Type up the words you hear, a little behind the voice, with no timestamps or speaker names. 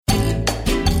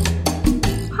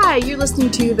Hi, you're listening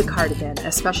to The Cardigan,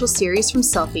 a special series from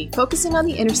Selfie focusing on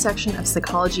the intersection of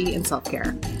psychology and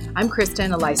self-care. I'm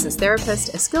Kristen, a licensed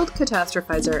therapist, a skilled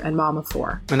catastrophizer, and mom of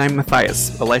 4. And I'm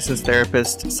Matthias, a licensed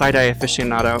therapist, side-eye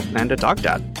aficionado, and a dog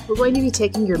dad. We're going to be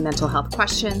taking your mental health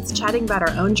questions, chatting about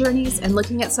our own journeys, and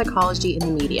looking at psychology in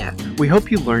the media. We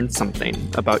hope you learned something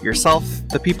about yourself,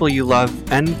 the people you love,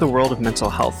 and the world of mental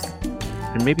health.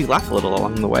 And maybe laugh a little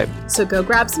along the way. So go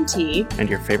grab some tea. And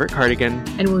your favorite cardigan.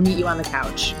 And we'll meet you on the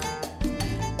couch.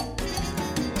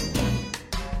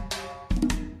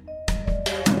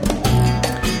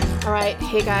 All right.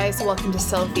 Hey guys, welcome to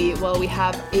Selfie. Well, we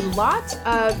have a lot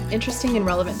of interesting and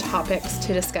relevant topics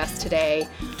to discuss today.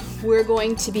 We're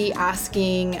going to be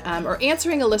asking or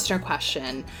answering a listener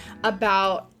question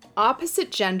about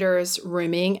opposite genders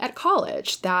rooming at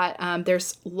college. That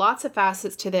there's lots of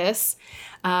facets to this.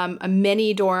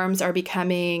 Many dorms are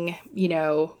becoming,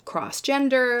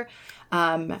 cross-gender.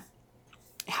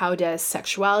 How does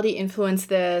sexuality influence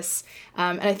this?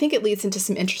 And I think it leads into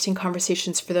some interesting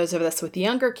conversations for those of us with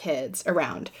younger kids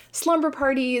around slumber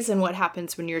parties and what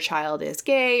happens when your child is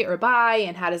gay or bi,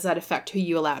 and how does that affect who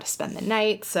you allow to spend the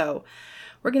night. So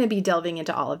we're going to be delving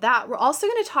into all of that. We're also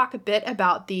going to talk a bit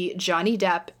about the Johnny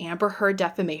Depp Amber Heard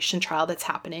defamation trial that's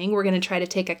happening. We're going to try to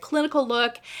take a clinical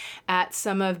look at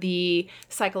some of the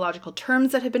psychological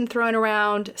terms that have been thrown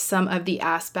around, some of the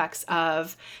aspects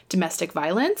of domestic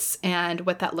violence and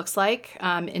what that looks like,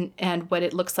 and what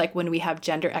it looks like when we have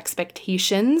gender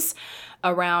expectations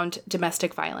around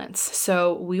domestic violence.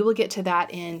 So we will get to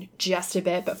that in just a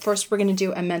bit, but first we're going to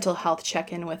do a mental health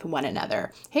check-in with one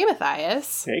another. Hey,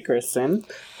 Matthias. Hey, Kristen.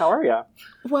 How are you?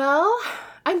 Well,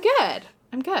 I'm good.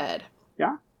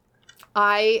 Yeah?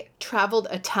 I traveled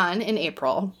a ton in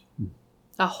April.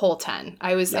 A whole ton.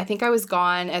 I think I was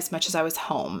gone as much as I was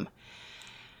home.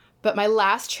 But my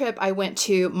last trip, I went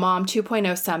to Mom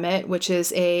 2.0 Summit, which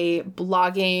is a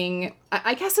blogging,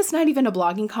 I guess it's not even a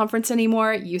blogging conference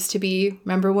anymore. It used to be.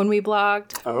 Remember when we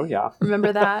blogged? Oh, yeah.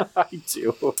 Remember that? I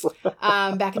do.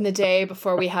 Back in the day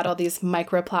before we had all these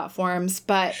micro platforms.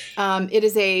 But it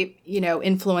is a,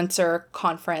 influencer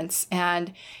conference. And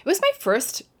it was my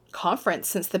first conference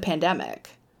since the pandemic.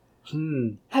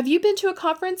 Have you been to a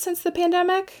conference since the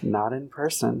pandemic? Not in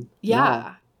person.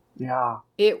 Yeah. No. Yeah.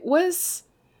 It was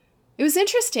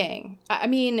interesting. I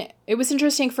mean, it was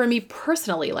interesting for me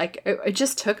personally. Like, it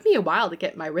just took me a while to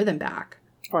get my rhythm back.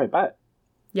 Oh, I bet.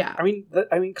 Yeah.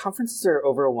 I mean, conferences are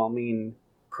overwhelming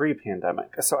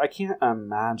pre-pandemic, so I can't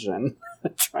imagine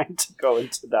trying to go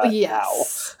into that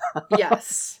now.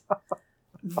 Yes.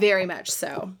 Very much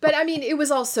so. But, I mean, it was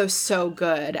also so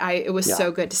good. It was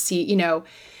so good to see,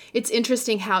 It's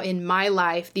interesting how in my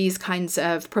life, these kinds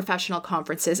of professional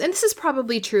conferences, and this is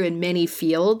probably true in many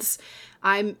fields,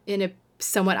 I'm in a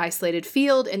somewhat isolated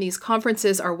field, and these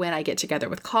conferences are when I get together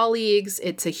with colleagues.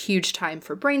 It's a huge time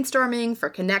for brainstorming, for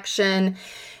connection.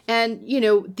 And,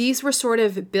 these were sort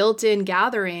of built-in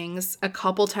gatherings a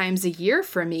couple times a year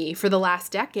for me for the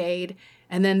last decade,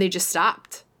 and then they just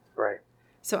stopped. Right.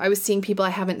 So I was seeing people I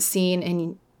haven't seen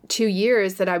in 2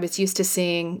 years that I was used to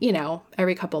seeing,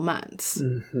 every couple months.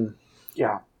 Mm-hmm.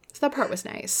 Yeah. So that part was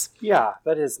nice. Yeah,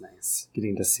 that is nice.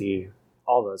 Getting to see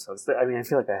all those folks. I mean, I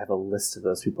feel like I have a list of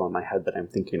those people in my head that I'm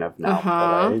thinking of now that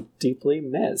I deeply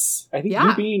miss. I think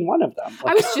you being one of them.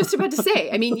 I was just about to say,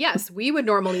 I mean, yes, we would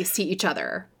normally see each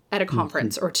other at a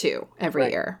conference or two every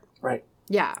year. Right.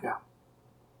 Yeah.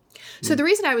 So the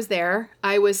reason I was there,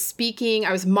 I was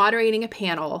moderating a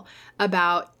panel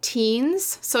about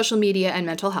teens, social media, and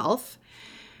mental health.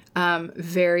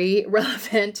 Very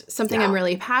relevant, something I'm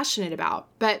really passionate about.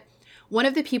 But one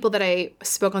of the people that I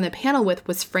spoke on the panel with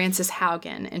was Frances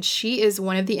Haugen, and she is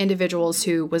one of the individuals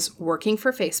who was working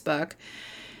for Facebook.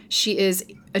 She is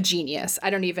a genius.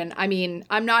 I'm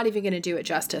not even going to do it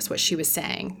justice what she was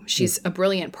saying. She's a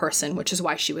brilliant person, which is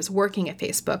why she was working at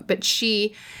Facebook. But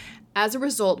she, as a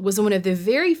result, was one of the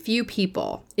very few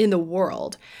people in the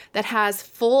world that had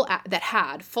full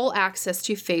access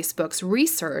to Facebook's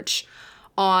research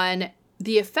on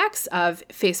the effects of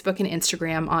Facebook and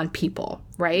Instagram on people,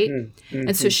 right? Mm-hmm.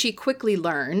 And so she quickly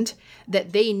learned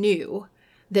that they knew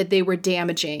that they were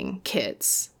damaging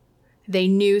kids. They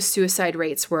knew suicide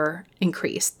rates were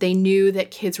increased. They knew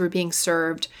that kids were being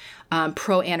served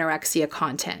pro-anorexia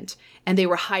content, and they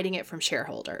were hiding it from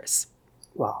shareholders.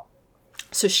 Wow.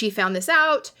 So she found this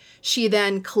out. She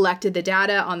then collected the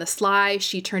data on the sly.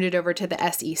 She turned it over to the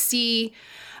SEC.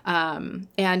 And,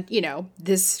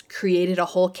 this created a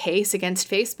whole case against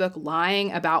Facebook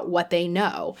lying about what they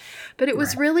know. But it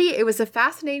was it was a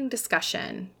fascinating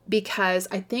discussion because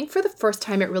I think for the first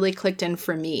time it really clicked in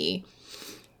for me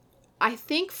I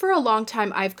think for a long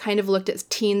time, I've kind of looked at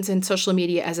teens and social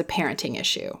media as a parenting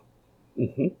issue,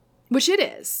 which it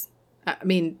is. I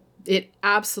mean, it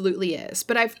absolutely is.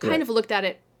 But I've kind of looked at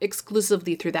it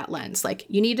exclusively through that lens. Like,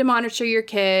 you need to monitor your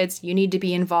kids. You need to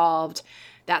be involved.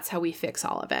 That's how we fix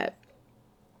all of it.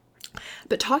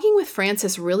 But talking with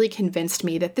Frances really convinced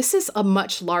me that this is a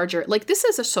much larger, like, this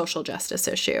is a social justice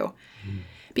issue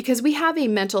because we have a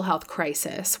mental health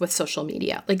crisis with social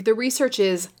media. Like, the research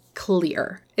is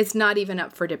clear. It's not even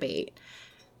up for debate.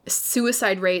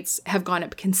 Suicide rates have gone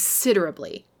up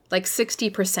considerably, like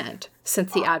 60%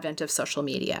 since the advent of social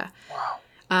media.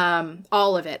 Wow.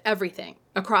 All of it, everything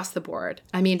across the board.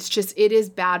 I mean, it is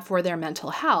bad for their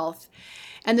mental health.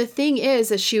 And the thing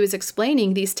is, as she was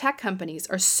explaining, these tech companies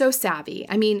are so savvy.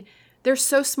 I mean, they're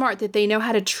so smart that they know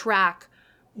how to track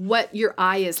what your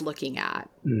eye is looking at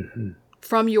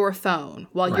from your phone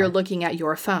while you're looking at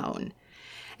your phone.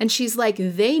 And she's like,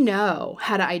 they know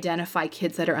how to identify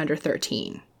kids that are under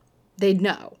 13. They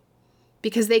know.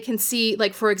 Because they can see,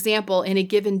 like, for example, in a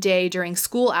given day during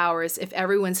school hours, if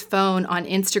everyone's phone on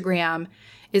Instagram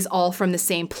is all from the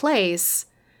same place,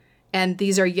 and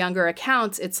these are younger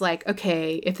accounts, it's like,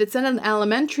 okay, if it's in an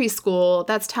elementary school,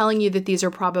 that's telling you that these are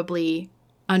probably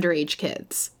underage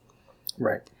kids.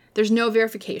 Right. There's no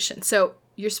verification. So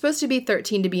you're supposed to be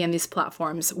 13 to be in these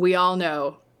platforms. We all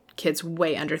know kids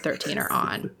way under 13 are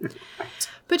on.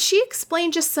 But she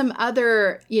explained just some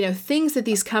other, things that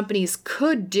these companies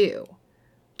could do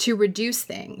to reduce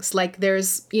things. Like,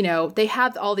 there's, they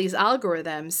have all these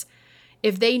algorithms.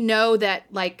 If they know that,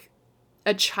 like,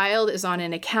 a child is on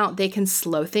an account, they can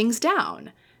slow things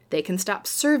down. They can stop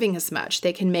serving as much.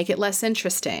 They can make it less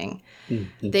interesting.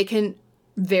 They can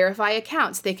verify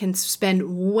accounts. They can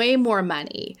spend way more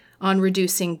money on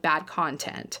reducing bad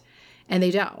content, and they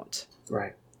don't.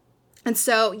 Right. And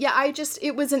so,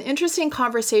 it was an interesting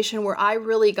conversation where I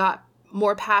really got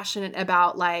more passionate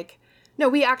about, like, no,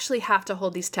 we actually have to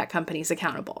hold these tech companies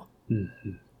accountable.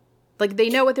 Like, they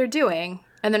know what they're doing,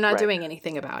 and they're not doing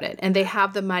anything about it. And they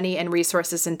have the money and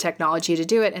resources and technology to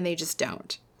do it, and they just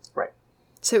don't. Right.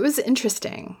 So it was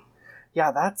interesting.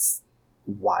 Yeah, that's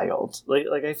wild.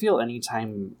 Like I feel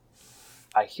anytime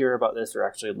I hear about this or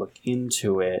actually look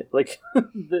into it, like,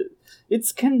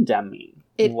 it's condemning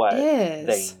what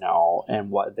they know and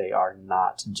what they are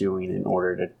not doing in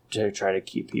order to try to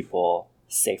keep people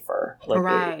safer.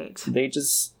 Like,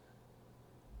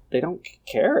 they don't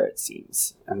care, it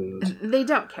seems. And they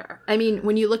don't care. I mean,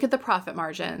 when you look at the profit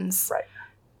margins, right,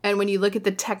 and when you look at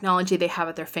the technology they have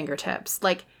at their fingertips,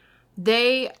 like,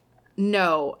 they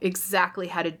know exactly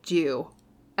how to do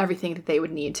everything that they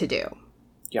would need to do.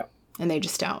 Yeah. And they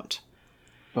just don't.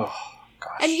 Oh,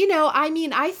 gosh.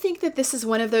 And, I think that this is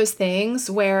one of those things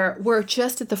where we're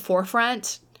just at the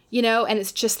forefront, and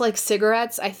it's just like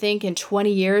cigarettes. I think in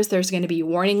 20 years, there's going to be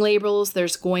warning labels.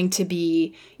 There's going to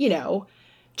be,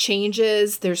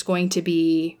 changes. There's going to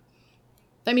be,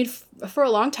 for a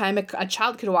long time, a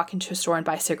child could walk into a store and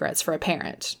buy cigarettes for a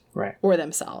parent or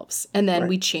themselves. And then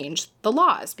we changed the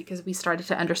laws because we started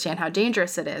to understand how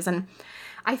dangerous it is. And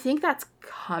I think that's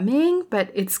coming,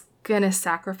 but it's going to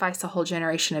sacrifice a whole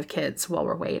generation of kids while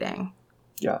we're waiting.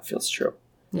 Yeah, it feels true.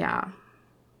 Yeah.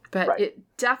 But it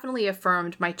definitely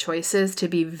affirmed my choices to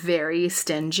be very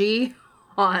stingy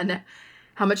on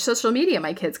how much social media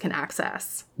my kids can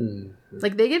access.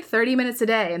 Like, they get 30 minutes a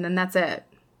day, and then that's it.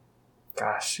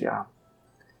 Gosh, yeah.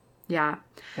 Yeah.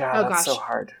 Yeah, that's so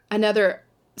hard. Another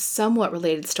somewhat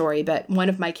related story, but one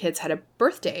of my kids had a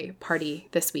birthday party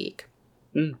this week.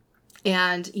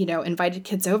 And, invited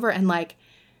kids over, and, like,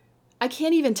 I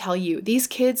can't even tell you, these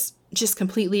kids just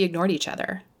completely ignored each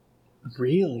other.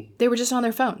 Really? They were just on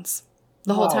their phones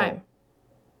the whole time.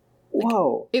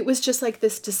 Whoa. It was just like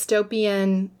this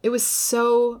dystopian, it was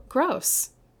so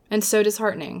gross and so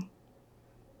disheartening.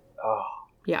 Oh.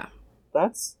 Yeah.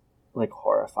 That's, like,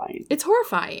 horrifying. It's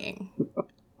horrifying.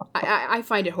 I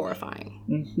find it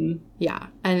horrifying. Yeah.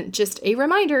 And just a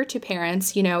reminder to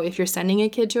parents, if you're sending a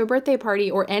kid to a birthday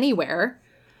party or anywhere,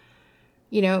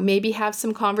 maybe have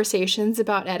some conversations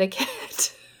about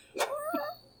etiquette.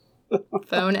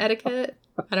 Phone etiquette.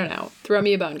 I don't know. Throw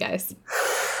me a bone, guys.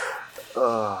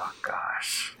 Oh,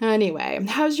 gosh. Anyway,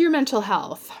 how's your mental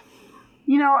health?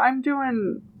 I'm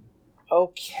doing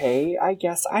okay, I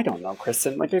guess. I don't know,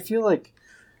 Kristen. Like, I feel like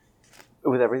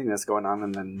with everything that's going on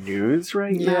in the news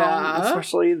right now,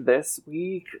 especially this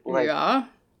week, like,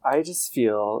 I just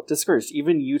feel discouraged.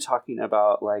 Even you talking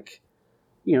about, like,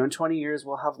 in 20 years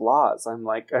we'll have laws.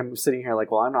 I'm sitting here like,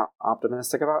 well, I'm not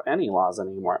optimistic about any laws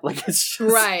anymore. Like, it's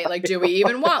just right. Like, do we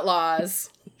even want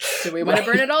laws? Do we want to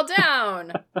burn it all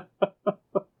down?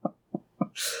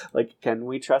 Like, can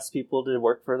we trust people to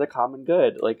work for the common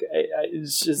good? Like,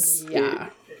 it's just,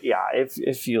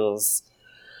 it feels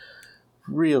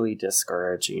really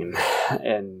discouraging.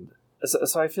 And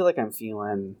so I feel like I'm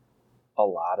feeling a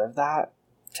lot of that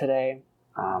today.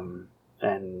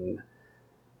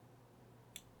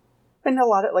 And a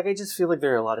lot of, like, I just feel like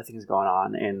there are a lot of things going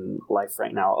on in life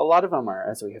right now. A lot of them are,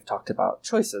 as we have talked about,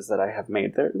 choices that I have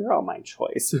made. They're all my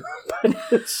choice. But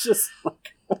it's just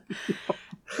like...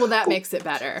 Well, that makes it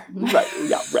better. Right,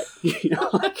 yeah, right. You know,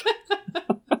 like...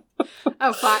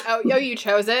 Oh, fine. Oh, you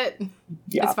chose it?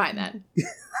 Yeah. It's fine then.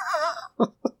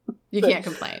 You can't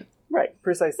complain. Right,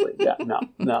 precisely. Yeah,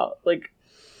 no. Like,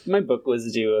 my book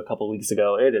was due a couple weeks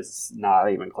ago. It is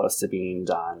not even close to being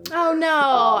done. Oh,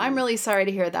 no. I'm really sorry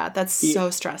to hear that. That's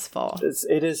so stressful.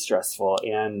 It is stressful.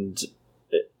 And,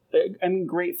 I mean,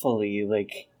 gratefully,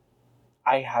 like,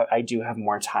 I do have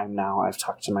more time now. I've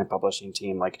talked to my publishing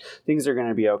team. Like, things are going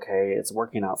to be okay. It's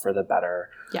working out for the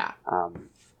better. Yeah.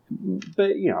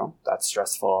 But, you know, that's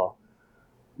stressful.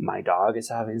 My dog is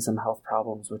having some health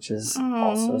problems, which is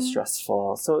also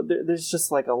stressful. So there's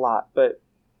just, like, a lot. But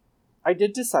I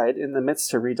did decide in the midst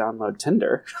to re-download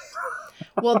Tinder.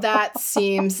 Well, that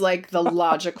seems like the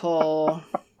logical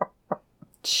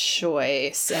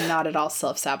choice and not at all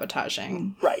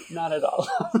self-sabotaging. Right, not at all.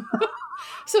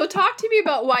 So talk to me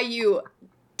about why you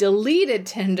deleted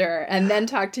Tinder and then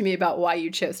talk to me about why you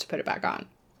chose to put it back on.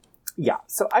 Yeah,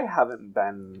 so I haven't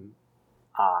been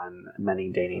on many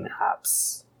dating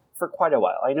apps for quite a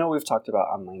while. I know we've talked about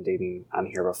online dating on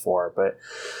here before, but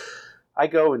I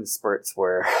go in spurts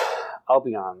where I'll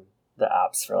be on the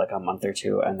apps for like a month or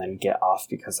two and then get off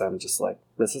because I'm just like,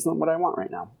 this isn't what I want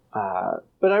right now.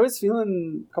 But I was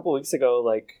feeling a couple weeks ago,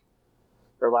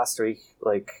 or last week,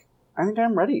 like, I think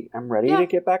I'm ready. I'm ready to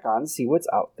get back on, see what's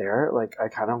out there. Like, I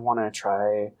kind of want to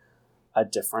try a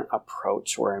different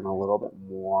approach where I'm a little bit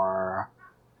more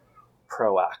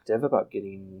proactive about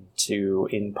getting to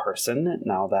in-person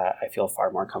now that I feel far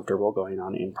more comfortable going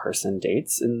on in-person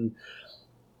dates. And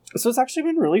so it's actually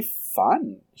been really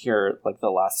fun here, like, the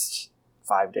last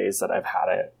 5 days that I've had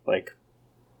it, like,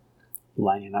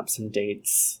 lining up some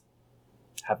dates,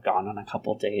 have gone on a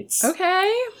couple dates. Okay.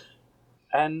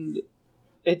 And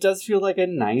it does feel like a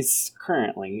nice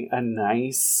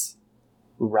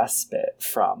respite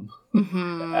from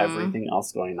everything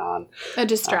else going on. A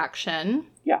distraction.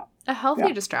 Yeah. A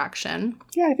healthy distraction.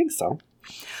 Yeah, I think so.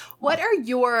 What are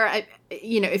your,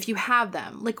 if you have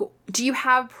them, like, do you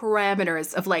have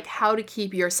parameters of, like, how to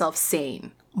keep yourself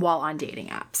sane while on dating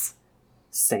apps?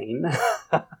 Sane?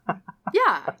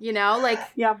 Yeah, like,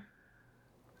 yeah.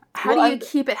 How do you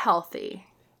keep it healthy?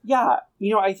 Yeah,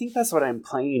 I think that's what I'm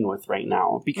playing with right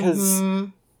now, because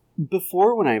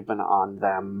before, when I've been on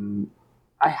them,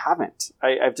 I haven't.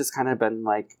 I've just kind of been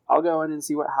like, I'll go in and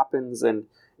see what happens, and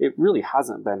it really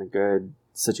hasn't been a good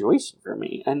situation for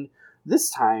me. And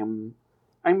this time,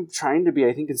 I'm trying to be,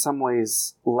 I think, in some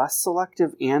ways, less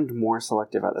selective and more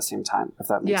selective at the same time, if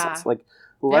that makes sense. Like,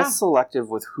 less selective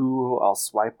with who I'll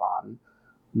swipe on,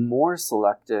 more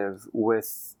selective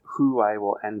with who I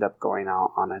will end up going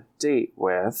out on a date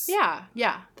with. Yeah,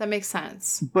 that makes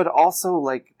sense. But also,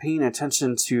 like, paying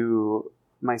attention to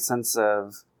my sense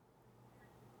of,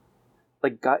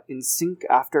 like, gut instinct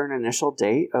after an initial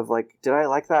date of, like, did I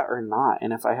like that or not?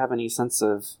 And if I have any sense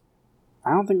of,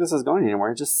 I don't think this is going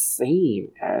anywhere, just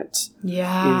saying it.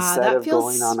 Yeah. Instead of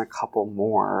going on a couple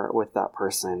more with that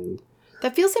person.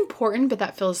 That feels important, but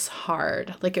that feels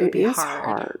hard. Like, it would be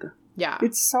hard. Yeah.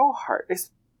 It's so hard.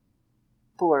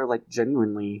 People are, like,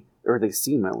 genuinely, or they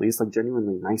seem at least like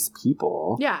genuinely nice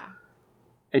people. Yeah.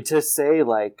 And to say,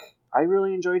 like, I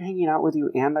really enjoyed hanging out with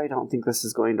you and I don't think this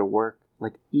is going to work,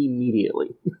 like,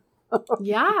 immediately.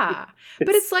 Yeah. But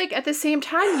it's like, at the same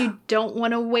time, you don't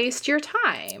want to waste your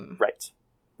time. Right.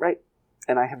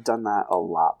 And I have done that a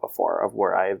lot before, of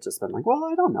where I have just been like, well,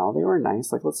 I don't know. They were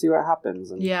nice. Like, let's see what happens.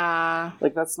 And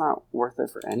like, that's not worth it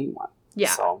for anyone. Yeah.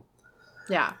 So.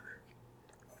 Yeah.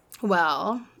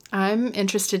 Well, I'm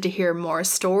interested to hear more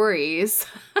stories.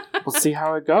 We'll see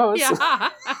how it goes. Yeah.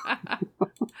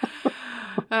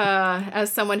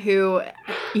 As someone who,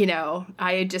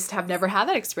 I just have never had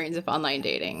that experience of online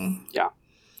dating. Yeah.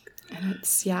 And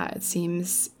it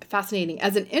seems fascinating.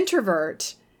 As an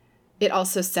introvert, it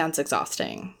also sounds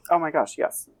exhausting. Oh my gosh,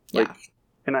 yes. Yeah. Like,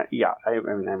 and I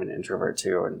mean, I'm an introvert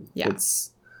too, and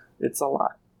it's a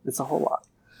lot. It's a whole lot.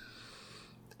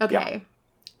 Okay. Yeah.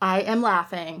 I am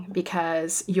laughing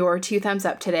because your 2 thumbs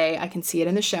up today, I can see it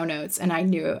in the show notes, and I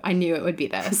knew it would be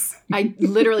this. I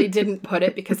literally didn't put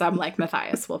it because I'm like,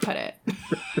 Matthias will put it.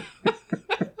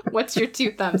 What's your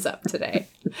 2 thumbs up today?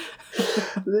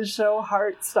 The show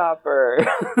Heartstopper.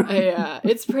 Yeah,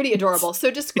 it's pretty adorable.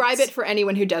 So describe it for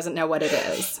anyone who doesn't know what it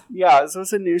is. Yeah, so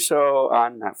it's a new show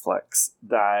on Netflix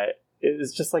that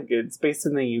is just like, it's based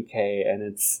in the UK, and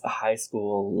it's a high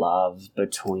school love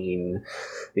between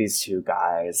these two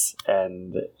guys,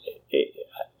 and it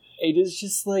is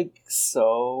just like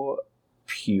so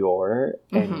pure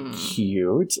and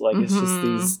cute. Like, it's just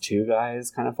these two guys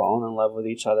kind of falling in love with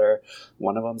each other.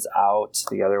 One of them's out,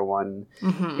 the other one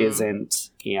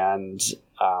isn't, and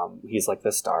he's like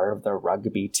the star of the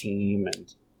rugby team,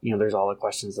 and there's all the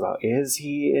questions about, is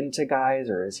he into guys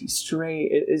or is he straight?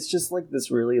 It's just like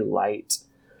this really light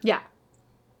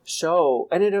show,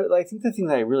 and I think the thing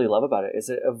that I really love about it is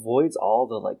it avoids all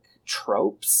the like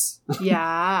tropes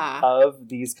of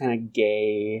these kind of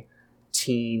gay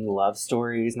teen love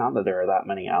stories. Not that there are that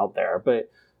many out there,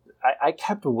 but I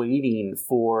kept waiting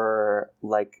for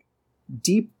like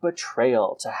deep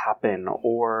betrayal to happen,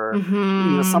 or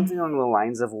something along the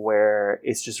lines of where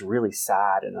it's just really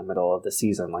sad in the middle of the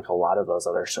season, like a lot of those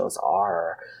other shows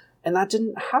are. And that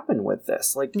didn't happen with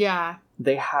this. Like, they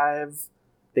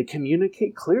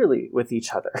communicate clearly with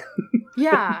each other.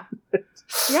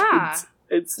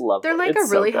 It's lovely. They're like a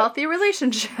really healthy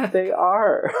relationship. They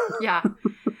are.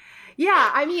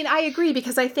 Yeah, I mean, I agree,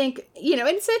 because I think,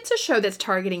 it's a show that's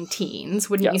targeting teens,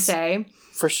 wouldn't you say?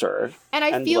 For sure. And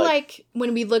I feel like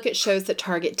when we look at shows that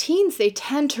target teens, they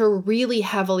tend to really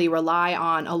heavily rely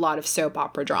on a lot of soap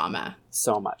opera drama.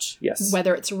 So much, yes.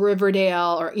 Whether it's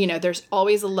Riverdale or, there's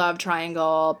always a love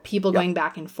triangle, people going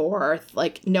back and forth.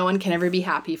 Like, no one can ever be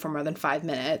happy for more than 5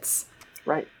 minutes.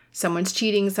 Right. Someone's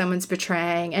cheating, someone's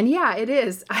betraying. And yeah, it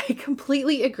is. I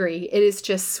completely agree. It is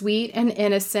just sweet and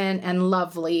innocent and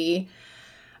lovely.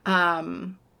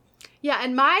 And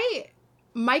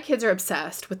my kids are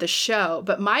obsessed with the show,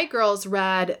 but my girls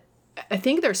read, I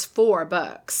think there's 4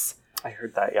 books. I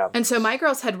heard that, yeah. And so my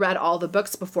girls had read all the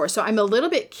books before. So I'm a little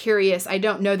bit curious. I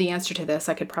don't know the answer to this.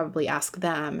 I could probably ask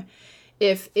them.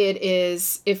 If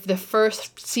the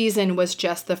first season was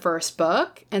just the first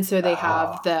book, and so they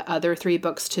have the other 3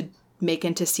 books to make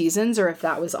into seasons, or if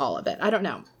that was all of it. I don't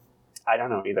know. I don't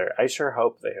know either. I sure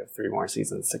hope they have 3 more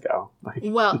seasons to go.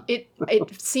 Well, it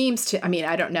seems to, I mean,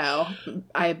 I don't know.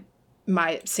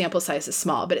 My sample size is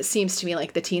small, but it seems to me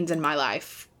like the teens in my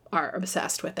life are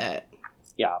obsessed with it.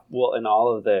 Yeah, well, and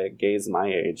all of the gays my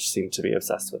age seem to be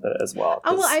obsessed with it as well.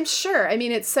 Oh, well, I'm sure. I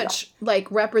mean, it's such,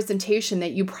 like, representation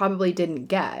that you probably didn't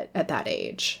get at that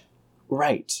age.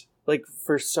 Right. Like,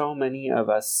 for so many of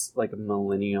us, like,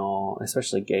 millennial,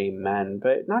 especially gay men,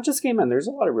 but not just gay men, there's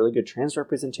a lot of really good trans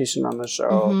representation on the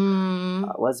show,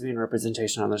 lesbian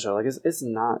representation on the show. Like, it's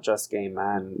not just gay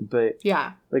men, but,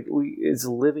 like, it's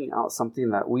living out something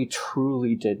that we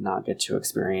truly did not get to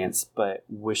experience, but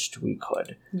wished we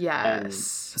could. Yes.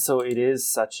 And so it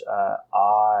is such a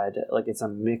odd, like, it's a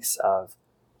mix of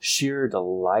sheer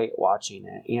delight watching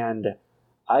it, and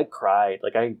I cried.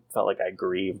 Like, I felt like I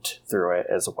grieved through it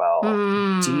as well.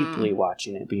 Deeply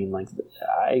watching it, being like,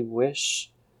 I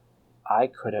wish I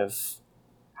could have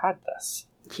had this.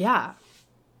 Yeah.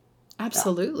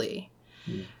 Absolutely.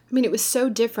 Yeah. I mean, it was so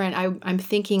different. I'm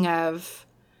thinking of...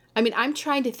 I mean, I'm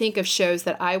trying to think of shows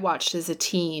that I watched as a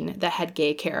teen that had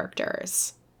gay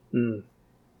characters. And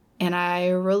I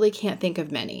really can't think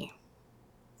of many.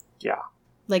 Yeah.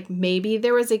 Like, maybe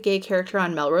there was a gay character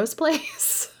on Melrose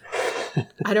Place.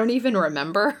 I don't even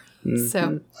remember.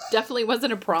 So definitely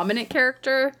wasn't a prominent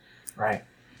character. Right.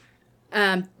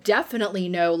 Definitely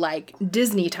no, like,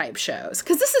 Disney type shows.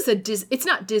 Because this is it's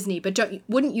not Disney, but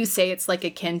wouldn't you say it's like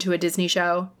akin to a Disney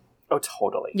show? Oh,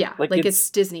 totally. Yeah, like it's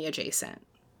Disney adjacent.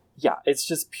 Yeah, it's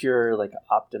just pure, like,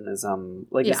 optimism.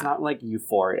 Like, it's not like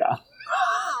Euphoria.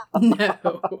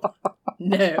 No.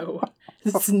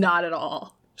 It's not at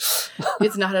all.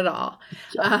 It's not at all.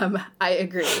 Yeah. I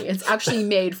agree. It's actually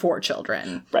made for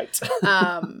children. Right.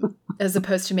 As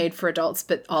opposed to made for adults,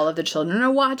 but all of the children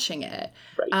are watching it.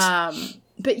 Right.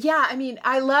 But yeah, I mean,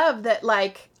 I love that,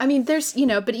 like, I mean, there's,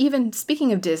 but even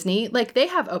speaking of Disney, like, they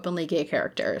have openly gay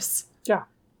characters. Yeah.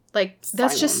 Like,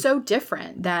 that's just so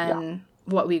different than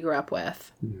what we grew up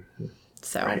with. Mm-hmm.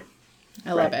 So,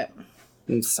 I love it.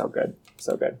 It's so good.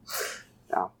 So good.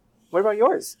 Yeah. What about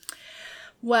yours?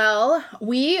 Well,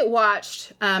 we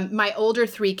watched, my older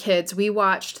 3 kids, we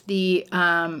watched the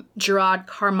Gerard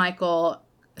Carmichael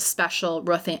special,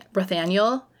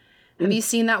 Rothaniel. Have you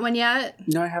seen that one yet?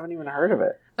 No, I haven't even heard of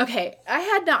it. Okay, I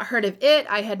had not heard of it.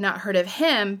 I had not heard of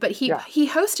him, but he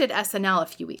hosted SNL a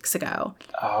few weeks ago.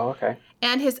 Oh, okay.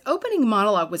 And his opening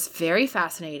monologue was very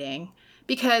fascinating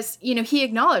because, he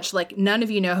acknowledged, like, none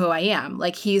of you know who I am.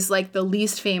 Like, he's, like, the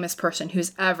least famous person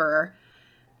who's ever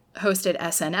hosted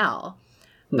SNL.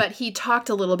 But he talked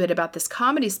a little bit about this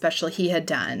comedy special he had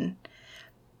done.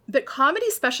 But comedy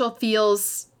special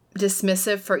feels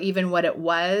dismissive for even what it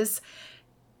was.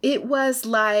 It was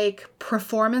like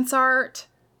performance art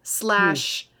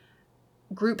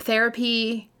 / group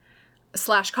therapy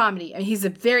 / comedy. I mean, he's a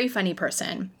very funny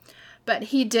person. But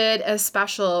he did a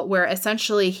special where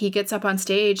essentially he gets up on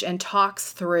stage and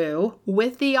talks through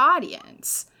with the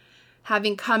audience,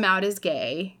 having come out as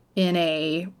gay in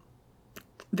a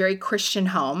very Christian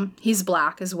home. He's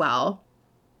Black as well.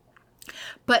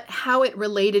 But how it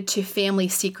related to family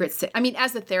secrets. I mean,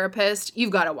 as a therapist,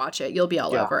 you've got to watch it. You'll be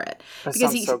all over it. That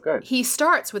sounds so good. He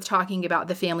starts with talking about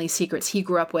the family secrets he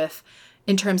grew up with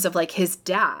in terms of like his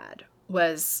dad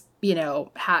was, you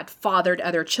know, had fathered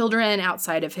other children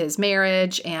outside of his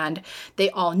marriage, and they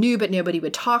all knew, but nobody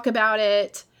would talk about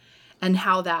it, and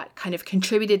how that kind of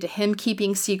contributed to him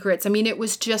keeping secrets. I mean, it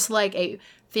was just like a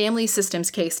family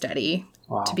systems case study.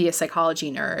 Wow. To be a psychology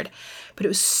nerd, but it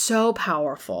was so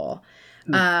powerful.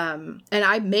 And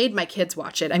I made my kids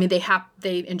watch it. I mean,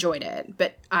 they enjoyed it,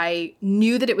 but I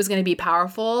knew that it was going to be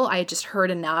powerful. I had just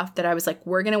heard enough that I was like,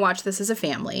 we're going to watch this as a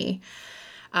family.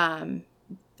 And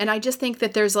I just think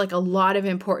that there's like a lot of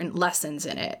important lessons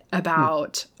in it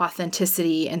about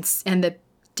authenticity and the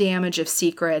damage of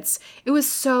secrets. It was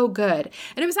so good.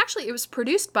 And it was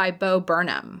produced by Bo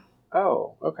Burnham.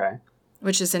 Oh, okay.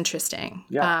 Which is interesting.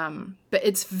 Yeah. But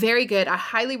it's very good. I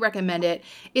highly recommend it.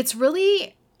 It's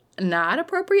really not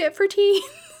appropriate for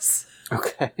teens.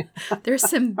 Okay. There's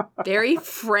some very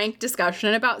frank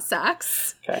discussion about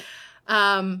sex. Okay.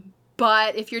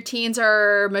 But if your teens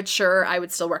are mature, I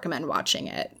would still recommend watching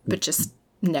it. But just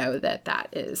know that that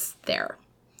is there.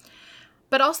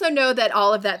 But also know that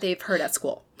all of that they've heard at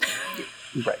school.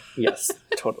 Right. Yes,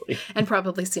 totally. And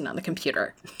probably seen on the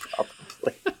computer.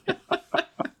 Probably.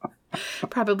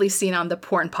 Probably seen on the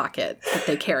porn pocket that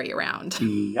they carry around.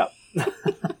 Yep.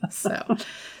 So, but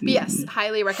yes,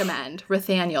 highly recommend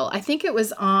Rathaniel. I think it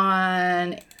was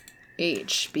on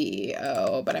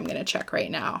HBO, but I'm going to check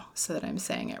right now so that I'm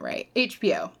saying it right.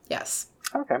 HBO, yes.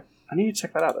 Okay. I need to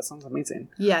check that out. That sounds amazing.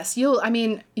 Yes, you'll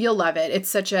love it. It's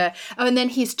such a, and then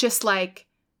he's just like,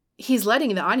 he's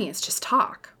letting the audience just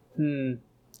talk. And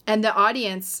the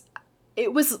audience,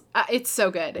 it's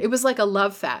so good. It was like a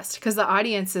love fest because the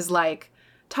audience is like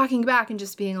talking back and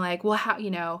just being like, well,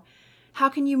 how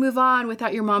can you move on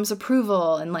without your mom's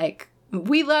approval? And like,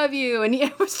 we love you. And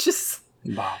it was just,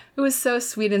 wow. It was so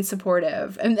sweet and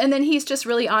supportive. And then he's just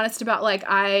really honest about like,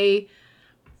 I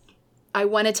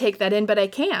want to take that in, but I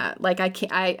can't. Like,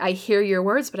 I hear your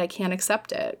words, but I can't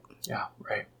accept it. Yeah,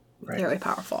 right. Very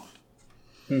powerful.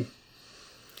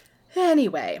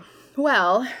 Anyway,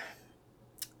 well,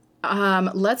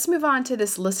 let's move on to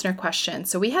this listener question.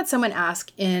 So we had someone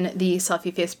ask in the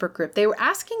Selfie Facebook group. They were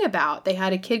asking about, they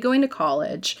had a kid going to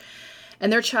college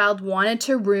and their child wanted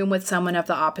to room with someone of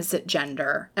the opposite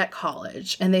gender at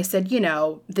college. And they said,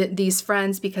 these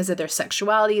friends, because of their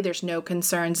sexuality, there's no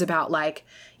concerns about like,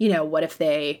 what if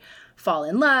they fall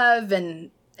in love and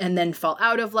then fall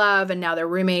out of love and now they're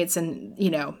roommates and,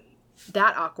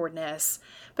 that awkwardness.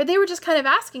 But they were just kind of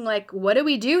asking, like, what do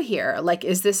we do here? Like,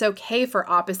 is this okay for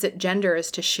opposite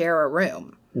genders to share a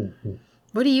room? Mm-hmm.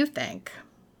 What do you think?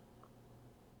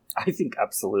 I think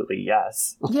absolutely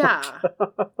yes. Yeah.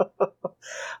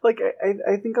 Like,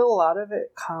 I think a lot of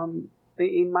it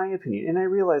in my opinion, and I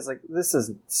realize, like, this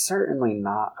is certainly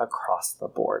not across the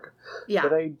board. Yeah.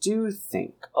 But I do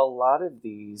think a lot of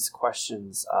these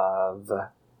questions of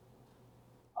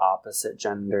opposite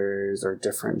genders or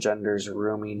different genders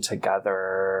rooming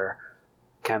together,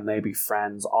 can they be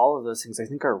friends, all of those things I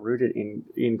think are rooted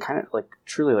in kind of like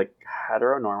truly like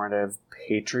heteronormative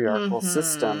patriarchal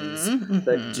systems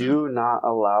that do not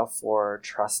allow for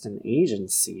trust and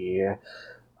agency,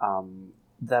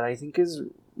 that I think is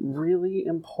really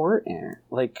important.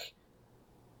 Like,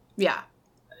 yeah,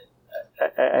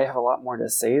 I have a lot more to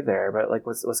say there, but like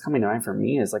what's coming to mind for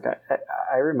me is like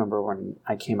I remember when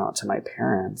I came out to my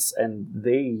parents and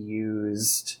they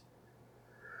used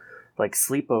like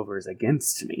sleepovers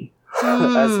against me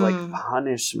as like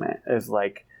punishment of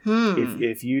like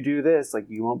if you do this, like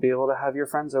you won't be able to have your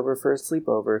friends over for a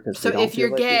sleepover because so if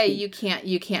you're gay you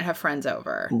can't have friends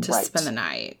over to spend the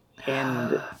night.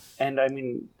 And I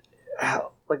mean,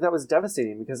 like that was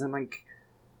devastating because I'm like,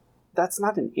 that's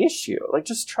not an issue. Like,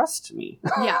 just trust me.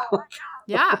 Yeah.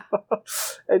 Yeah.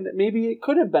 And maybe it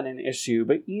could have been an issue,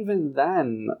 but even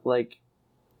then, like,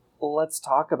 let's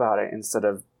talk about it instead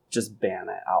of just ban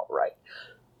it outright.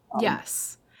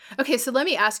 Yes. Okay, so let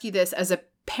me ask you this as a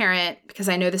parent, because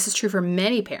I know this is true for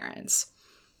many parents.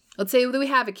 Let's say that we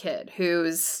have a kid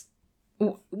who's,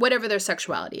 whatever their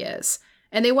sexuality is,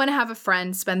 and they want to have a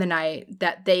friend spend the night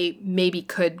that they maybe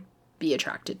could be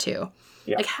attracted to.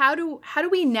 Yeah. Like, how do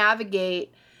we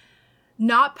navigate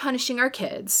not punishing our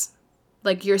kids,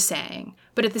 like you're saying,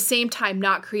 but at the same time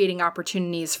not creating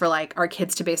opportunities for like our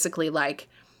kids to basically like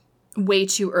way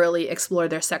too early explore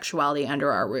their sexuality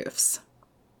under our roofs?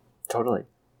 Totally.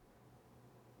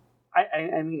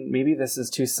 I mean, maybe this is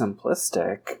too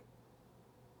simplistic,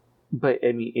 but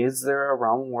I mean, is there a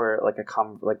realm where like a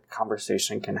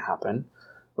conversation can happen?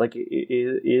 Like,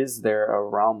 is there a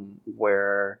realm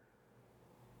where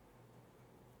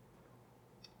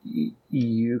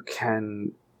you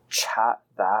can chat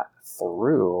that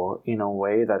through in a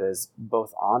way that is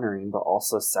both honoring but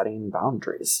also setting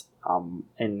boundaries?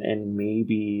 And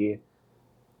maybe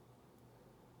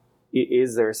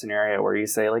is there a scenario where you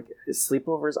say like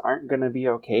sleepovers aren't going to be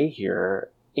okay here,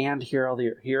 and here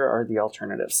are the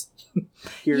alternatives.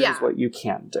 Here's what you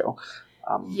can do.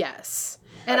 Yes.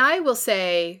 And I will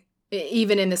say,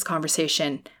 even in this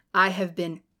conversation, I have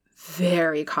been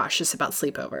very cautious about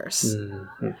sleepovers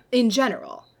in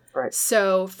general. Right.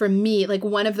 So for me, like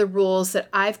one of the rules that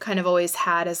I've kind of always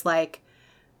had is like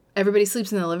everybody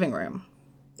sleeps in the living room.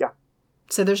 Yeah.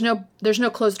 So there's no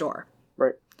closed door.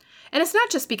 Right. And it's not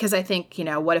just because I think,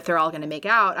 what if they're all going to make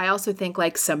out? I also think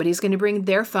like somebody's going to bring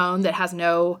their phone that has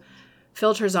no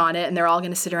filters on it and they're all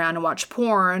going to sit around and watch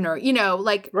porn or,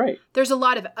 right. There's a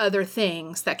lot of other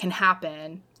things that can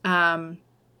happen.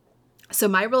 So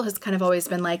my rule has kind of always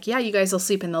been like, yeah, you guys will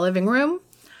sleep in the living room.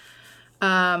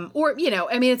 Or,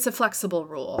 it's a flexible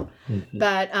rule. Mm-hmm.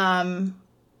 But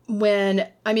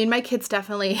my kids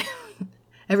definitely,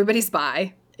 everybody's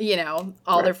bi,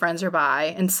 all their friends are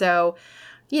bi. And so,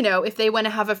 if they want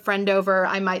to have a friend over,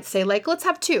 I might say like, let's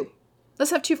have two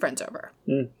friends over.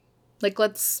 Mm. Like,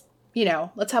 let's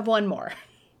have one more.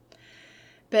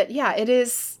 But yeah,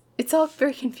 it's all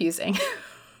very confusing.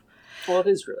 Well, it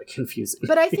is really confusing.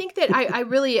 But I think that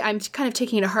I'm kind of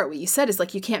taking to heart what you said is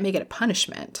like, you can't make it a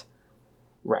punishment.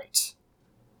 Right.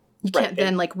 You can't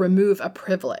then like remove a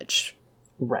privilege.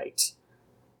 Right.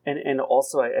 And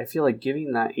also I feel like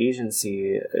giving that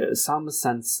agency some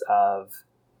sense of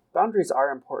boundaries are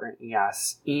important,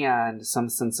 yes, and some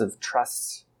sense of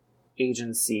trust,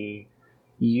 agency.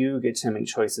 You get to make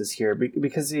choices here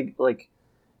because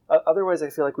otherwise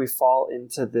I feel like we fall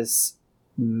into this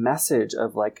message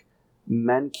of like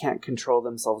men can't control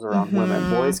themselves around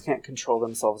women, boys can't control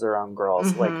themselves around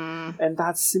girls, and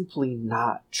that's simply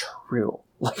not true.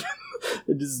 Like,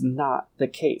 it is not the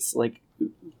case. Like,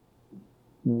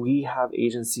 we have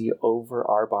agency over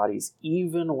our bodies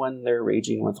even when they're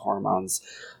raging with hormones.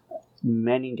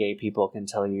 Many gay people can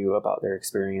tell you about their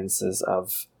experiences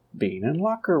of being in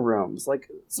locker rooms, like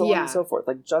so on and so forth.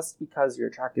 Like, just because you're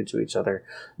attracted to each other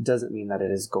doesn't mean that it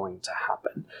is going to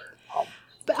happen.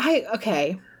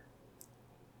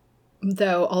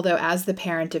 Although as the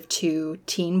parent of two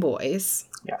teen boys,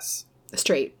 yes,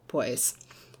 straight boys,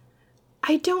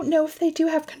 I don't know if they do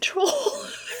have control.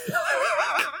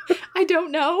 I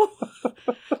don't know.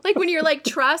 Like, when you're like,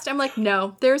 trust, I'm like,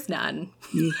 no, there's none.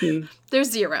 Mm-hmm. There's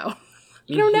zero.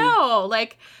 I don't know.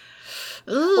 Like,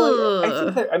 well,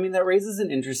 I think that raises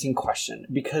an interesting question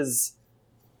because,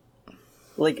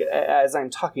 like, as I'm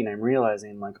talking, I'm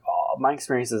realizing, like, my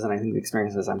experiences, and I think the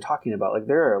experiences I'm talking about, like,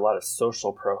 there are a lot of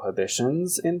social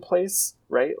prohibitions in place,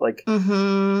 right? Like,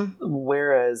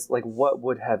 whereas, like, what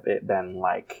would have it been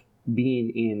like being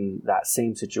in that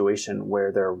same situation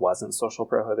where there wasn't social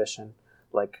prohibition?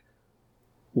 Like,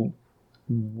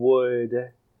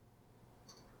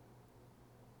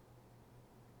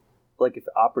 if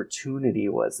opportunity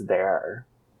was there,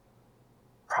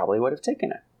 probably would have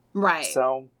taken it. Right.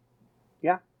 So,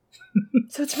 yeah.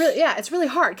 So it's really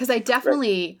hard because I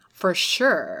definitely, for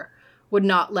sure, would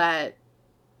not let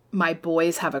my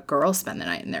boys have a girl spend the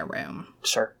night in their room.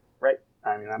 Sure. Right.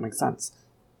 I mean, that makes sense.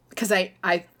 Because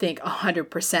I think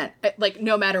 100%, like,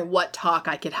 no matter what talk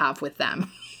I could have with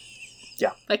them.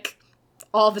 Yeah. Like,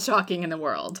 all the talking in the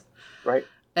world. Right.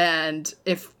 And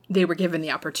if they were given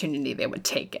the opportunity, they would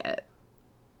take it.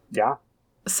 Yeah.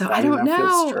 So I don't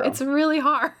know. It's really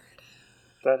hard.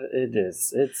 But it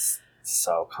is. It's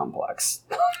so complex.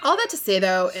 All that to say,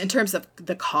 though, in terms of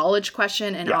the college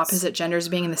question and opposite genders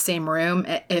being in the same room,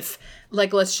 if,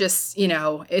 like, let's just,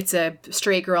 it's a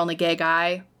straight girl and a gay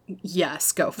guy,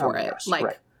 yes, go for it. Gosh,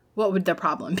 like, what would the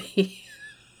problem be?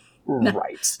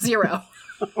 Right. Zero.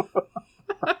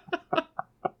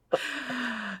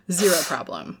 Zero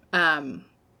problem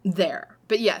there.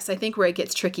 But yes, I think where it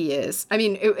gets tricky is,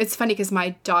 it's funny because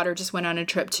my daughter just went on a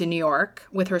trip to New York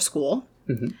with her school.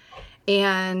 Mm-hmm.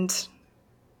 And,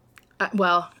 I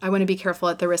want to be careful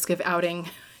at the risk of outing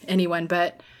anyone,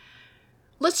 but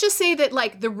let's just say that,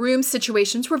 like, the room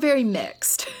situations were very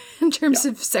mixed in terms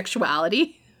of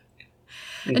sexuality.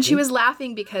 And she was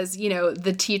laughing because, you know,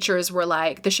 the teachers were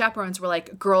like, the chaperones were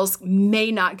like, girls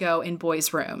may not go in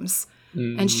boys' rooms.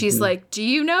 And she's like, do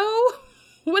you know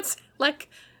what's, like,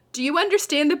 do you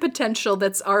understand the potential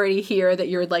that's already here that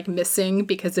you're, like, missing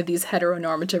because of these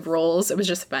heteronormative roles? It was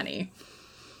just funny.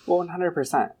 Well,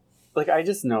 100%. Like, I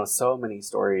just know so many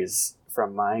stories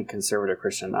from my conservative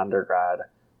Christian undergrad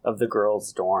of the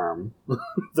girls' dorm,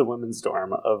 the women's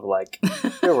dorm, of, like,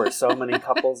 there were so many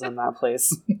couples in that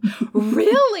place.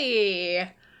 Really?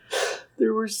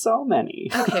 There were so many.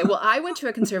 Okay, well, I went to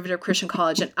a conservative Christian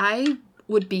college, and I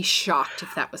would be shocked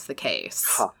if that was the case.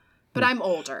 Huh. But I'm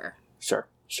older. Sure.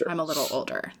 I'm a little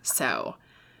older, so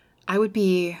I would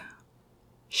be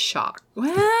shocked.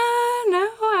 Well, no,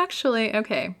 actually,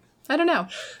 okay. I don't know.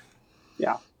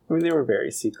 Yeah. I mean, they were very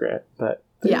secret, but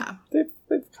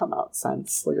they've come out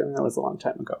since. Like, I mean, that was a long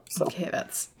time ago. So. Okay,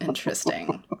 that's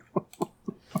interesting.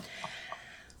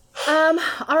 All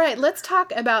right, let's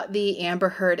talk about the Amber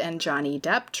Heard and Johnny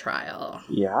Depp trial.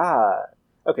 Yeah.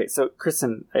 Okay, so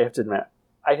Kristen, I have to admit,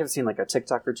 I have seen like a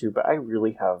TikTok or two, but I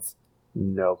really have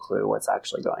no clue what's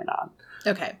actually going on.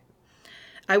 Okay.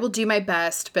 I will do my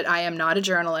best, but I am not a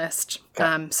journalist.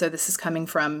 Okay. So this is coming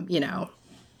from, you know,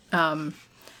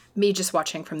 me just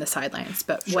watching from the sidelines.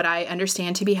 But what I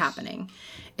understand to be happening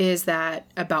is that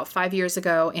about 5 years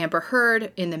ago, Amber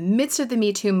Heard, in the midst of the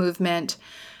Me Too movement,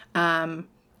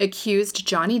 accused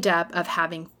Johnny Depp of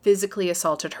having physically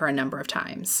assaulted her a number of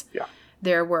times. Yeah.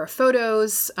 There were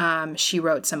photos. She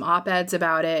wrote some op-eds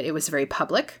about it. It was very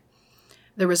public.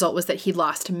 The result was that he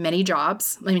lost many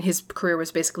jobs. I mean, his career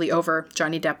was basically over.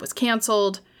 Johnny Depp was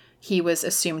canceled. He was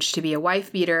assumed to be a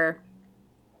wife beater.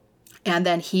 And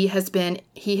then he has been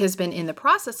in the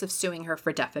process of suing her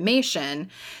for defamation.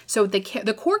 So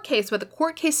the court case, what the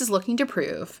court case is looking to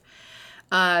prove,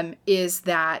 is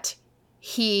that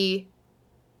he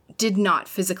did not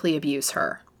physically abuse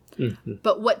her. Mm-hmm.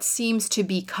 But what seems to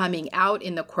be coming out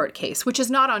in the court case, which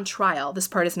is not on trial, this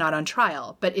part is not on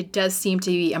trial, but it does seem to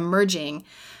be emerging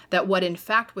that what in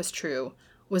fact was true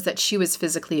was that she was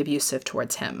physically abusive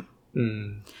towards him.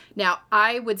 Mm. Now,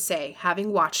 I would say,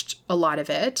 having watched a lot of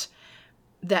it,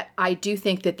 that I do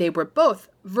think that they were both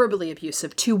verbally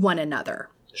abusive to one another.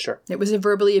 Sure. It was a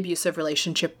verbally abusive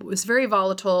relationship. It was very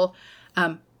volatile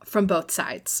from both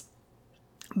sides.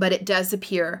 But it does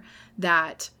appear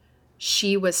that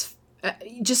she was,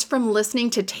 just from listening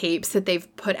to tapes that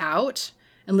they've put out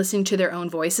and listening to their own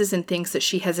voices and things that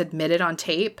she has admitted on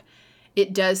tape,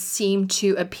 it does seem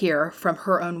to appear from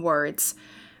her own words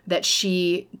that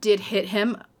she did hit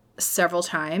him several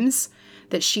times,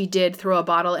 that she did throw a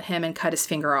bottle at him and cut his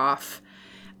finger off,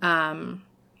 and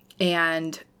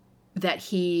that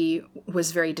he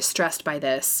was very distressed by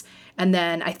this. And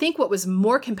then I think what was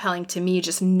more compelling to me,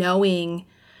 just knowing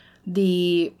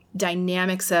the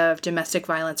dynamics of domestic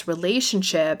violence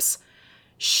relationships,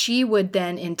 she would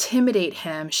then intimidate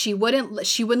him. She wouldn't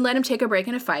let him take a break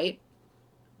in a fight.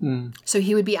 Mm. So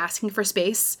he would be asking for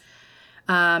space,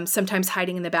 sometimes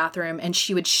hiding in the bathroom, and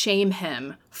she would shame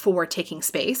him for taking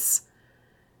space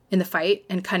in the fight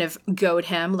and kind of goad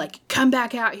him, like, come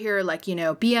back out here, like, you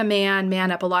know, be a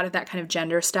man up, a lot of that kind of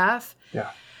gender stuff. Yeah.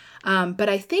 But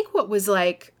I think what was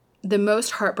like the most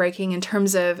heartbreaking in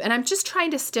terms of, and I'm just trying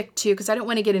to stick to, because I don't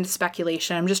want to get into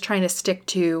speculation, I'm just trying to stick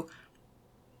to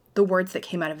the words that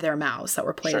came out of their mouths that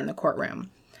were played in the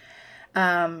courtroom.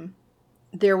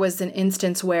 There was an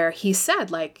instance where he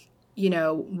said, like, you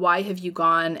know, why have you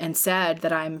gone and said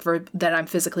that I'm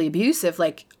physically abusive?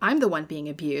 Like, I'm the one being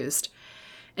abused.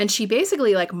 And she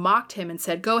basically, like, mocked him and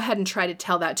said, go ahead and try to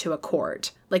tell that to a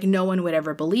court. Like, no one would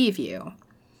ever believe you.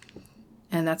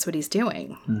 And that's what he's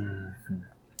doing.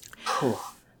 Mm-hmm.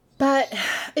 But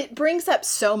it brings up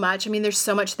so much. I mean, there's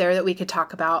so much there that we could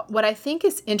talk about. What I think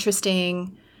is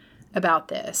interesting about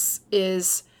this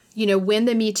is, you know, when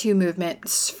the Me Too movement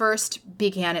first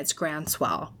began its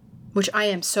groundswell, which I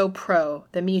am so pro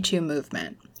the Me Too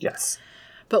movement. Yes.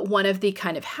 But one of the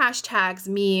kind of hashtags,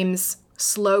 memes,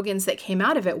 slogans that came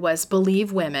out of it was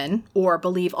believe women or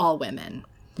believe all women.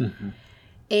 Mm-hmm.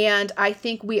 And I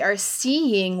think we are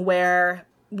seeing where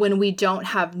when we don't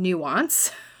have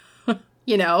nuance,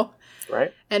 you know,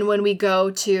 right, and when we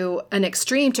go to an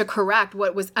extreme to correct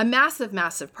what was a massive,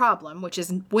 massive problem, which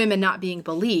is women not being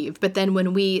believed. But then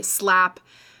when we slap,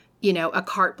 you know, a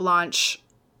carte blanche,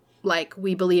 like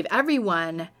we believe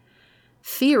everyone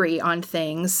theory on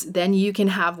things, then you can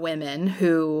have women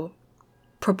who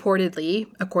purportedly,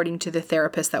 according to the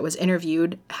therapist that was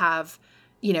interviewed, have,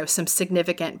 you know, some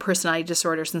significant personality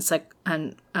disorders and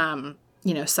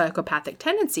psychopathic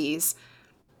tendencies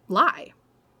lie.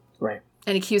 Right.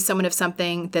 And accuse someone of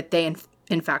something that they,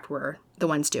 in fact, were the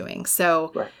ones doing.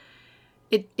 So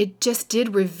it just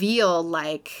did reveal,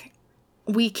 like,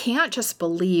 we can't just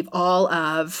believe all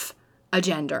of a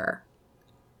gender,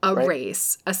 a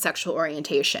race, a sexual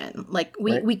orientation. Like,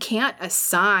 we can't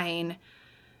assign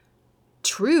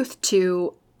truth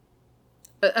to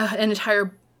an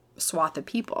entire swath of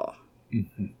people.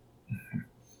 Mm-hmm. Mm-hmm.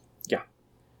 Yeah.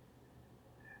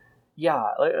 Yeah,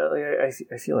 I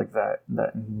feel like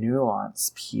that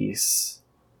nuance piece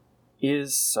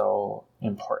is so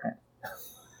important.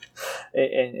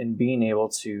 and being able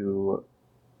to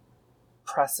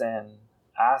press in,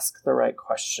 ask the right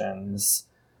questions,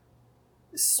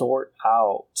 sort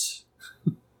out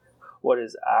what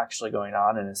is actually going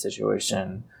on in a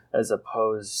situation, as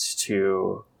opposed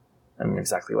to, I mean,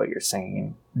 exactly what you're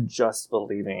saying, just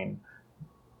believing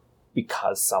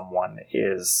because someone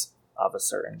is of a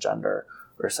certain gender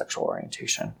or sexual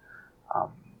orientation.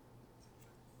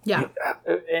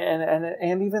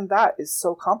 And even that is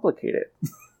so complicated.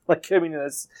 Like, I mean,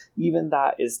 even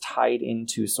that is tied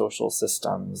into social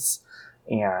systems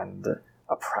and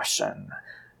oppression,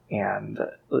 and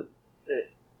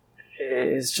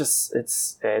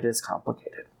it is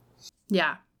complicated.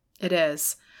 Yeah, it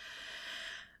is.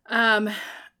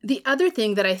 The other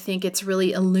thing that I think it's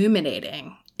really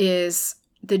illuminating is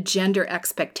the gender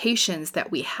expectations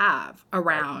that we have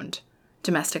around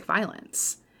domestic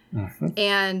violence. Mm-hmm.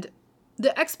 And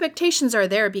the expectations are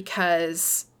there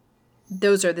because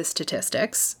those are the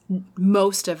statistics.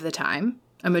 Most of the time,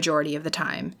 a majority of the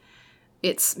time,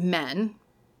 it's men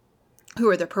who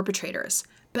are the perpetrators,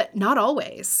 but not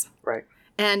always. Right.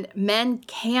 And men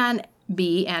can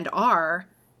be and are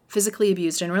physically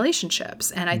abused in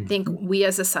relationships. And I think we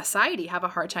as a society have a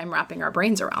hard time wrapping our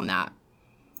brains around that.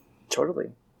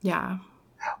 Totally. Yeah.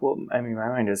 Well, I mean, my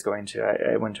mind is going to,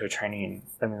 I went to a training,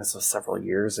 I mean, this was several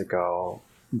years ago,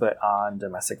 but on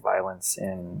domestic violence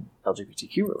in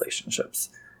LGBTQ relationships.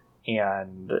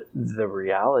 And the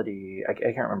reality, I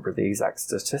can't remember the exact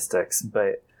statistics,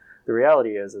 but the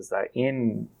reality is that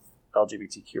in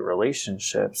LGBTQ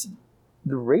relationships,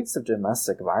 the rates of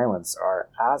domestic violence are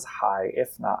as high,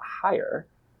 if not higher,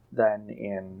 than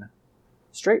in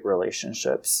straight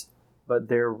relationships, but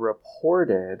they're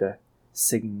reported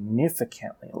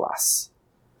significantly less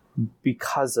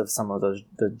because of some of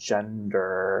the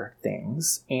gender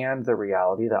things and the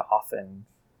reality that often,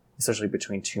 especially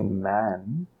between two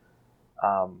men,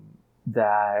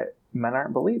 that men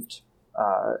aren't believed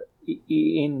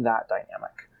in that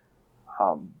dynamic.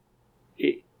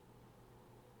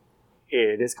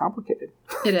 It is complicated.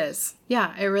 It is.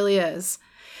 Yeah, it really is.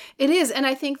 It is. And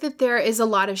I think that there is a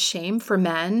lot of shame for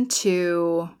men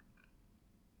to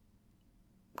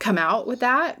come out with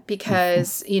that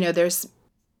because, you know, there's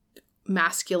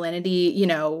masculinity, you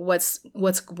know, what's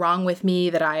wrong with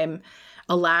me that I'm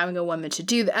allowing a woman to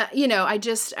do that. You know, I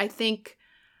think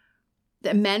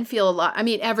that men feel a lot. I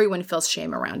mean, everyone feels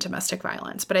shame around domestic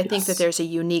violence, but I think that there's a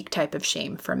unique type of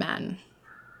shame for men.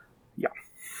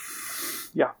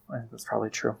 Yeah, I think that's probably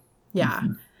true. Yeah.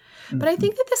 Mm-hmm. But I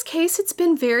think that this case, it's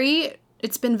been very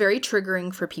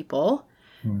triggering for people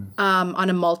on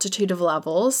a multitude of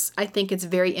levels. I think it's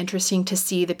very interesting to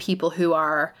see the people who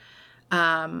are,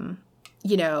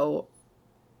 you know,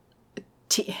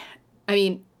 I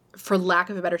mean, for lack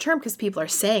of a better term, because people are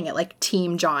saying it, like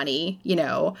Team Johnny, you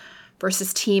know,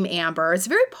 versus Team Amber. It's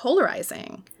very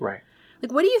polarizing. Right.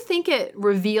 Like, what do you think it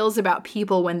reveals about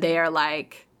people when they are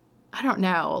like, I don't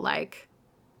know, like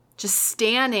just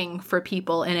standing for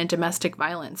people in a domestic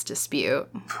violence dispute?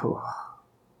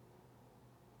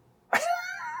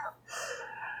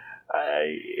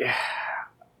 I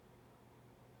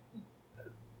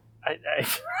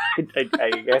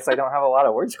guess I don't have a lot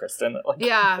of words, Kristen. Like,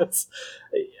 yeah.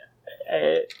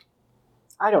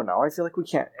 I don't know. I feel like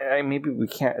maybe we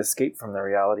can't escape from the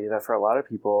reality that for a lot of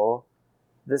people,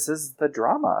 this is the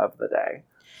drama of the day.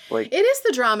 Like, it is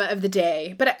the drama of the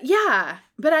day, but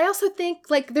I also think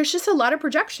like there's just a lot of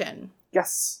projection.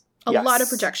 Yes. A lot of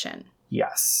projection.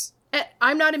 Yes. And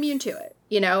I'm not immune to it.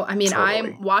 You know, I mean, Totally.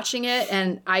 I'm watching it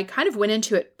and I kind of went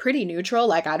into it pretty neutral.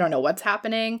 Like, I don't know what's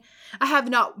happening. I have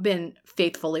not been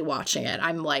faithfully watching it.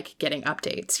 I'm like getting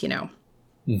updates, you know.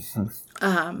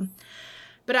 Mm-hmm.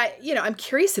 But I'm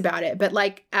curious about it. But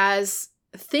like, as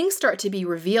things start to be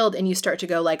revealed and you start to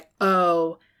go like,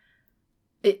 oh,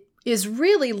 it is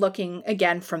really looking,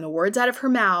 again, from the words out of her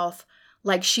mouth,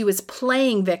 like she was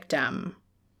playing victim,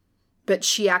 but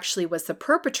she actually was the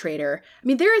perpetrator. I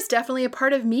mean, there is definitely a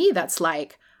part of me that's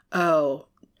like, oh,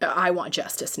 I want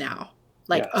justice now.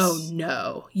 Like, yes. Oh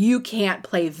no, you can't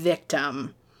play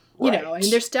victim You know, and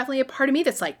there's definitely a part of me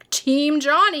that's like, Team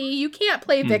Johnny, you can't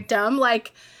play victim.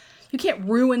 Like, you can't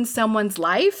ruin someone's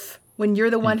life when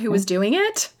you're the one who was doing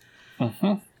it.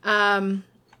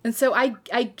 And so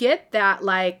I get that,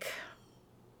 like,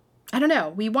 I don't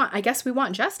know. I guess we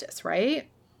want justice, right?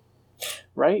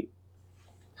 Right.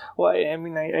 Well, I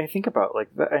mean, I think about, like,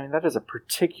 that is a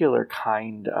particular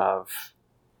kind of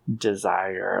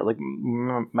desire. Like,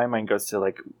 my mind goes to,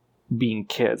 like, being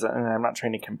kids. And I'm not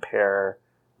trying to compare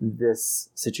this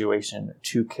situation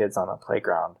to kids on a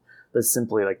playground, but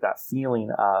simply, like, that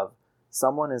feeling of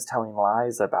someone is telling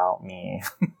lies about me.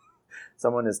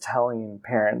 Someone is telling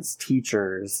parents,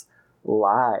 teachers,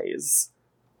 lies.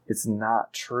 It's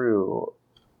not true.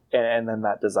 And then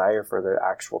that desire for the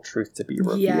actual truth to be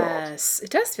revealed. Yes, it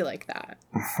does feel like that.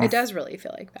 It does really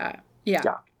feel like that. Yeah.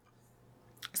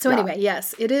 So anyway,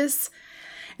 yes, it is.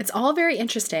 It's all very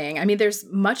interesting. I mean, there's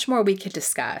much more we could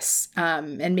discuss.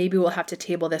 And maybe we'll have to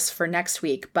table this for next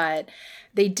week. But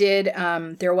they did,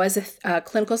 there was a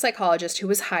clinical psychologist who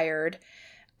was hired.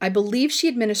 I believe she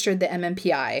administered the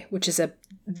MMPI, which is a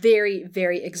very,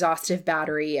 very exhaustive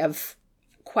battery of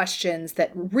questions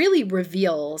that really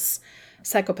reveals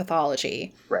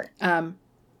psychopathology. Right.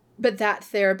 But that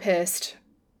therapist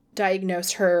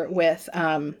diagnosed her with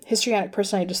histrionic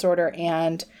personality disorder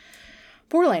and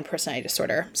borderline personality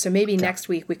disorder. So maybe next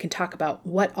week we can talk about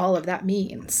what all of that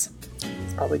means.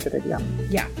 It's probably a good idea.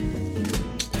 Yeah.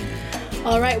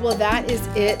 All right. Well, that is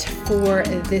it for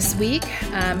this week.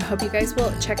 Hope you guys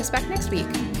will check us back next week.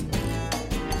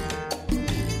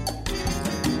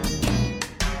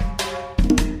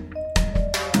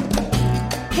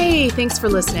 Hey, thanks for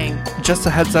listening. Just a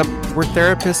heads up, we're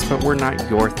therapists, but we're not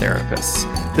your therapists.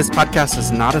 This podcast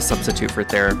is not a substitute for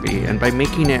therapy, and by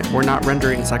making it, we're not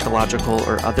rendering psychological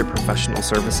or other professional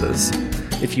services.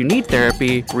 If you need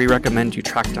therapy, we recommend you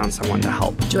track down someone to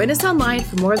help. Join us online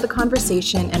for more of the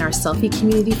conversation in our Selfie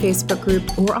Community Facebook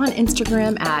group or on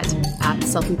Instagram at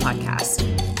Selfie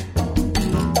Podcast.